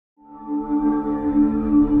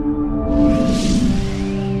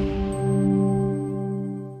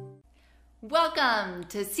Welcome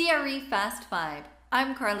to CRE Fast 5.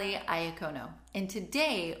 I'm Carly Iacono, and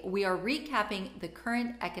today we are recapping the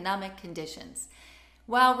current economic conditions.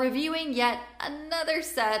 While reviewing yet another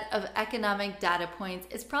set of economic data points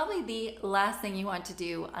is probably the last thing you want to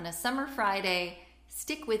do on a summer Friday,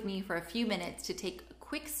 stick with me for a few minutes to take a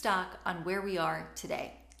quick stock on where we are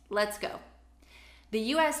today. Let's go. The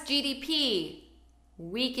US GDP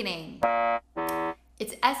weakening.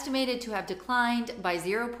 It's estimated to have declined by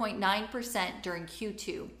 0.9% during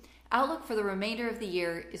Q2. Outlook for the remainder of the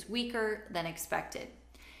year is weaker than expected.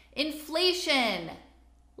 Inflation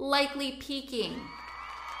likely peaking.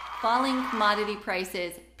 Falling commodity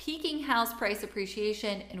prices, peaking house price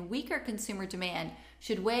appreciation, and weaker consumer demand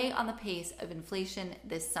should weigh on the pace of inflation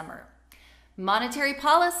this summer. Monetary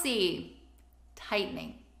policy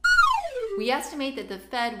tightening. We estimate that the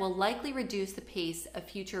Fed will likely reduce the pace of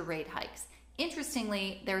future rate hikes.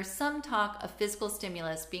 Interestingly, there is some talk of fiscal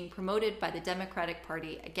stimulus being promoted by the Democratic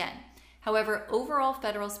Party again. However, overall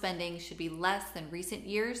federal spending should be less than recent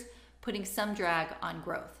years, putting some drag on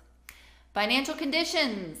growth. Financial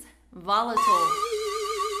conditions, volatile.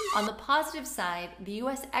 On the positive side, the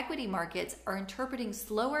U.S. equity markets are interpreting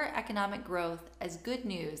slower economic growth as good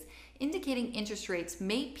news, indicating interest rates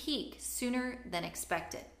may peak sooner than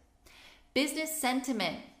expected. Business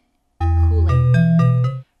sentiment, cooling.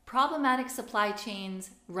 Problematic supply chains,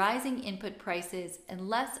 rising input prices, and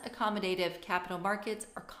less accommodative capital markets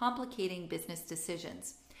are complicating business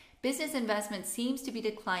decisions. Business investment seems to be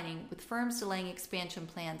declining, with firms delaying expansion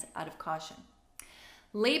plans out of caution.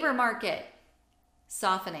 Labor market,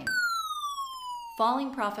 softening.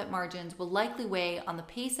 Falling profit margins will likely weigh on the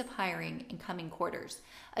pace of hiring in coming quarters.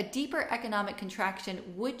 A deeper economic contraction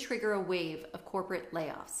would trigger a wave of corporate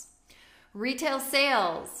layoffs. Retail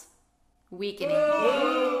sales, weakening.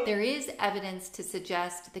 There is evidence to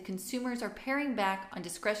suggest that consumers are paring back on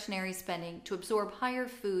discretionary spending to absorb higher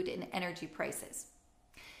food and energy prices.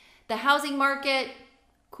 The housing market,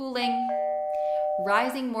 cooling.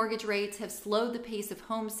 Rising mortgage rates have slowed the pace of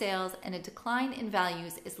home sales, and a decline in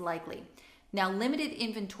values is likely. Now, limited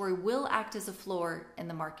inventory will act as a floor in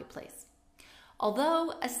the marketplace.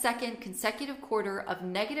 Although a second consecutive quarter of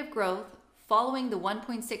negative growth following the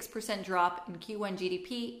 1.6% drop in Q1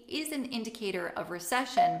 GDP is an indicator of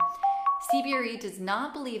recession, CBRE does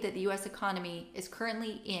not believe that the U.S. economy is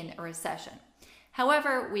currently in a recession.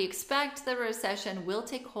 However, we expect the recession will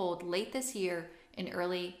take hold late this year and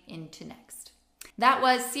early into next. That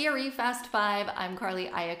was CRE Fast 5. I'm Carly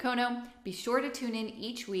Iacono. Be sure to tune in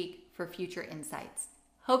each week for future insights.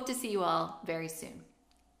 Hope to see you all very soon.